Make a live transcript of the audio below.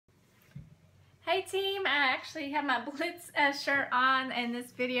Hey team, I actually have my Blitz shirt on, and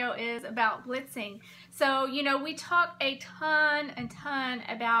this video is about blitzing. So, we talk a ton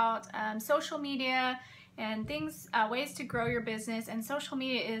about social media and things, ways to grow your business, and social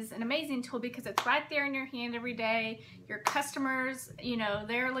media is an amazing tool because it's right there in your hand every day. Your customers,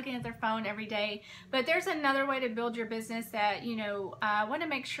 they're looking at their phone every day. But there's another way to build your business that, I want to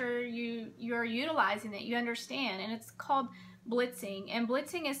make sure you're utilizing it, you understand, and it's called blitzing. And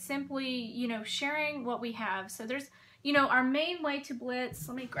blitzing is simply, sharing what we have. So there's, our main way to blitz,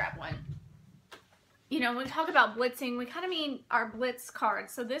 let me grab one. When we talk about blitzing, we kind of mean our Blitz card.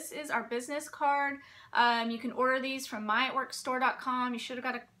 So this is our business card. You can order these from myworkstore.com. You should have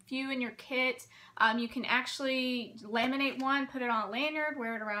got a few in your kit. You can actually laminate one, put it on a lanyard,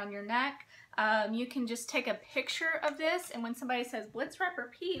 wear it around your neck. You can just take a picture of this, and when somebody says Blitz Wrap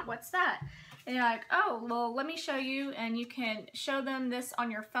Repeat, what's that? And you're like, oh, well, let me show you, and you can show them this on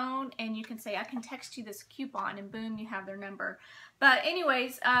your phone, and you can say, I can text you this coupon, and boom, you have their number. But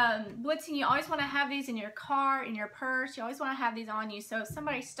anyways, blitzing, you always want to have these in your car, in your purse. You always want to have these on you. So if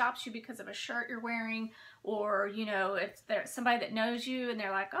somebody stops you because of a shirt you're wearing, or, if there's somebody that knows you and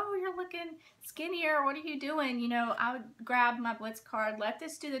they're like, oh, you're looking skinnier, what are you doing? I would grab my Blitz card, let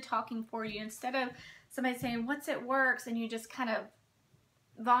this do the talking for you, instead of somebody saying, what's it works, and you just kind of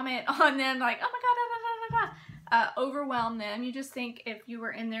vomit on them like, oh my God, overwhelm them. You just think, if you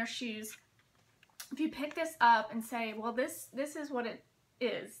were in their shoes, if you pick this up and say, well, this is what it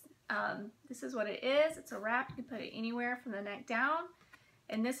is. This is what it is. It's a wrap. You can put it anywhere from the neck down,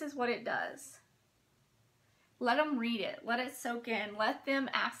 and this is what it does. Let them read it. Let it soak in. Let them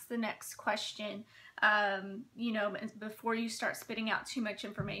ask the next question, before you start spitting out too much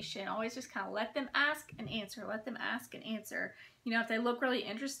information. Always just kind of let them ask and answer. Let them ask and answer. If they look really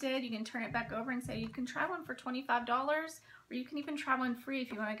interested, you can turn it back over and say, you can try one for $25, or you can even try one free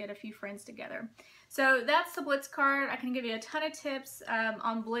if you want to get a few friends together. So that's the Blitz card. I can give you a ton of tips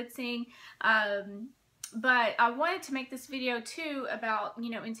on blitzing. But I wanted to make this video too about,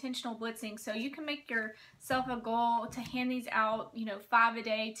 intentional blitzing. So you can make yourself a goal to hand these out, 5 a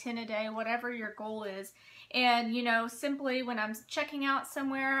day, 10 a day, whatever your goal is. And, simply when I'm checking out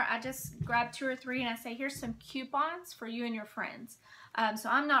somewhere, I just grab 2 or 3 and I say, here's some coupons for you and your friends. So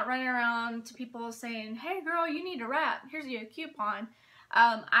I'm not running around to people saying, hey girl, you need a wrap, here's you a coupon.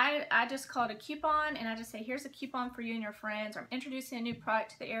 I just call it a coupon, and I just say, here's a coupon for you and your friends, or I'm introducing a new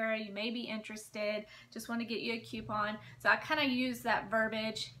product to the area, you may be interested, just want to get you a coupon. So I kind of use that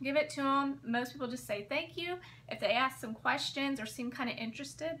verbiage, give it to them. Most people just say thank you. If they ask some questions or seem kind of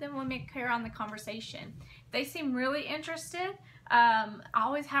interested, then we'll carry on the conversation. If they seem really interested, I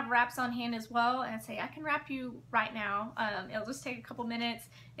always have wraps on hand as well, and I say, I can wrap you right now. It'll just take a couple minutes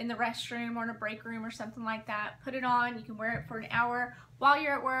in the restroom or in a break room or something like that. Put it on, you can wear it for an hour while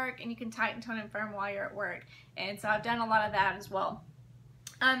you're at work, and you can tighten, tone, and firm while you're at work. And so I've done a lot of that as well.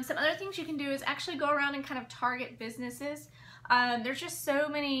 Some other things you can do is actually go around and kind of target businesses. There's just so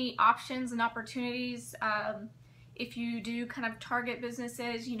many options and opportunities. If you do kind of target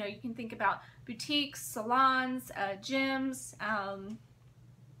businesses, you can think about boutiques, salons, gyms,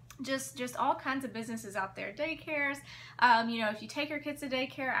 just all kinds of businesses out there, daycares. If you take your kids to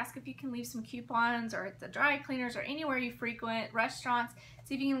daycare, ask if you can leave some coupons, or at the dry cleaners or anywhere you frequent, restaurants,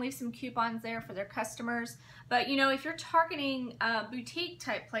 see if you can leave some coupons there for their customers. But if you're targeting boutique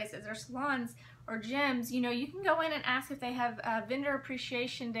type places or salons or gyms, you can go in and ask if they have vendor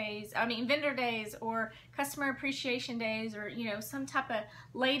appreciation days, vendor days, or customer appreciation days, or some type of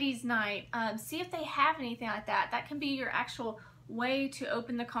ladies night. See if they have anything like that. That can be your actual way to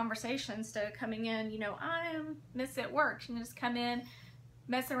open the conversation instead of coming in, I'm Miss at Work. You can just come in,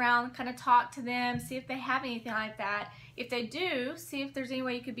 mess around, kind of talk to them, see if they have anything like that. If they do, see if there's any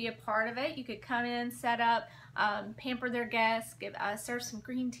way you could be a part of it. You could come in, set up, pamper their guests, serve some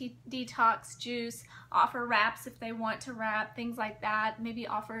green tea detox juice, offer wraps if they want to wrap, things like that. Maybe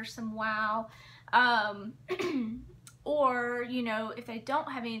offer some wow. Or, if they don't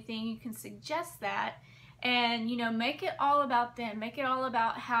have anything, you can suggest that. And make it all about them. Make it all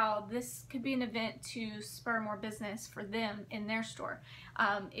about how this could be an event to spur more business for them in their store.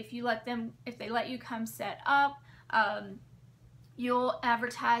 If they let you come set up, you'll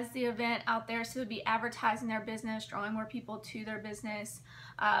advertise the event out there, so it'll be advertising their business, drawing more people to their business.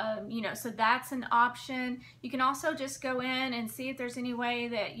 So that's an option. You can also just go in and see if there's any way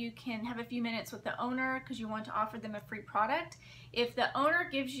that you can have a few minutes with the owner, because you want to offer them a free product. If the owner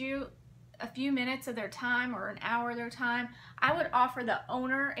gives you a few minutes of their time or an hour of their time, I would offer the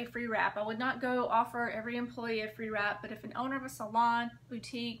owner a free wrap. I would not go offer every employee a free wrap, but if an owner of a salon,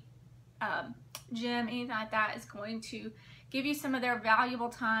 boutique, gym, anything like that is going to give you some of their valuable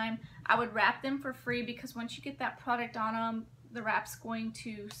time. I would wrap them for free, because once you get that product on them, the wrap's going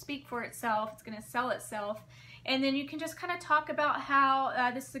to speak for itself. It's going to sell itself. And then you can just kind of talk about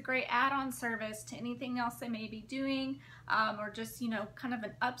how this is a great add-on service to anything else they may be doing, or just, you know, kind of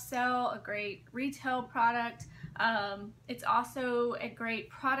an upsell, a great retail product. It's also a great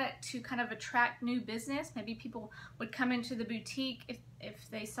product to kind of attract new business. Maybe people would come into the boutique if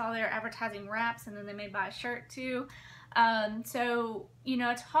they saw their advertising wraps, and then they may buy a shirt too. So, you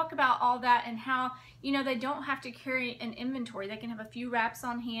know, talk about all that and how, you know, they don't have to carry an inventory. They can have a few wraps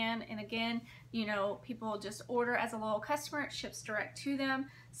on hand, and again, you know, people just order as a loyal customer. It ships direct to them,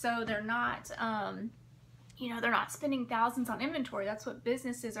 so they're not, you know, they're not spending thousands on inventory. That's what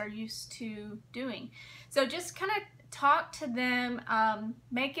businesses are used to doing. So just kind of talk to them,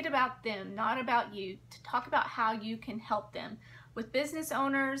 make it about them, not about you. To talk about how you can help them. With business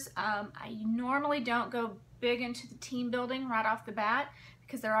owners, I normally don't go big into the team building right off the bat,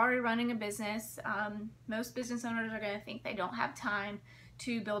 because they're already running a business. Most business owners are going to think they don't have time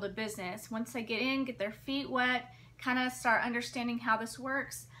to build a business. Once they get in, get their feet wet, kind of start understanding how this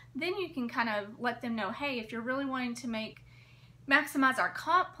works, then you can kind of let them know, hey, if you're really wanting to maximize our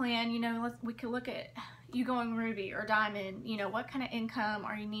comp plan, you know, we could look at you going Ruby or Diamond, you know, what kind of income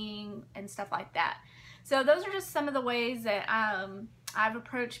are you needing and stuff like that. So those are just some of the ways that I've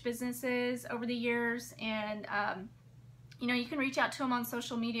approached businesses over the years, and you know, you can reach out to them on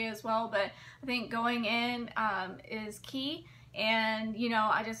social media as well, but I think going in is key. And you know,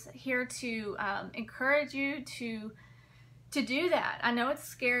 I just here to encourage you to do that. I know it's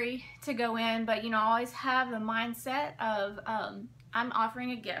scary to go in, but you know, always have the mindset of I'm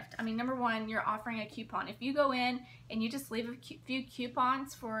offering a gift. I mean, number one, you're offering a coupon. If you go in and you just leave a few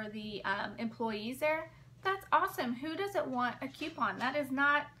coupons for the employees there, that's awesome. Who doesn't want a coupon? That is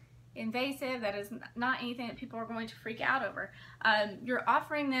not invasive. That is not anything that people are going to freak out over. You're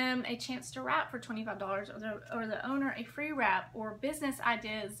offering them a chance to wrap for $25, or the owner a free wrap, or business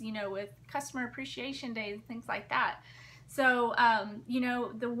ideas, you know, with customer appreciation days, things like that. So, you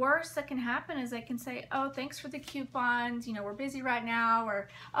know, the worst that can happen is they can say, oh, thanks for the coupons, you know, we're busy right now, or,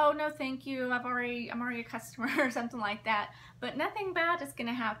 oh, no, thank you, I'm already a customer, or something like that. But nothing bad is going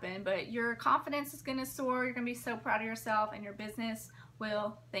to happen, but your confidence is going to soar, you're going to be so proud of yourself, and your business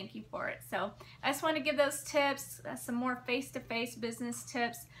will thank you for it. So I just want to give those tips, some more face-to-face business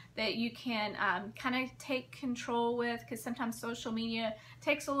tips that you can kind of take control with, because sometimes social media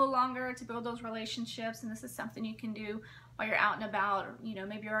takes a little longer to build those relationships, and this is something you can do while you're out and about, or you know,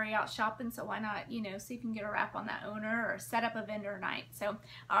 maybe you're already out shopping, so why not, you know, see if you can get a wrap on that owner or set up a vendor night. So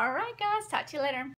all right guys, talk to you later.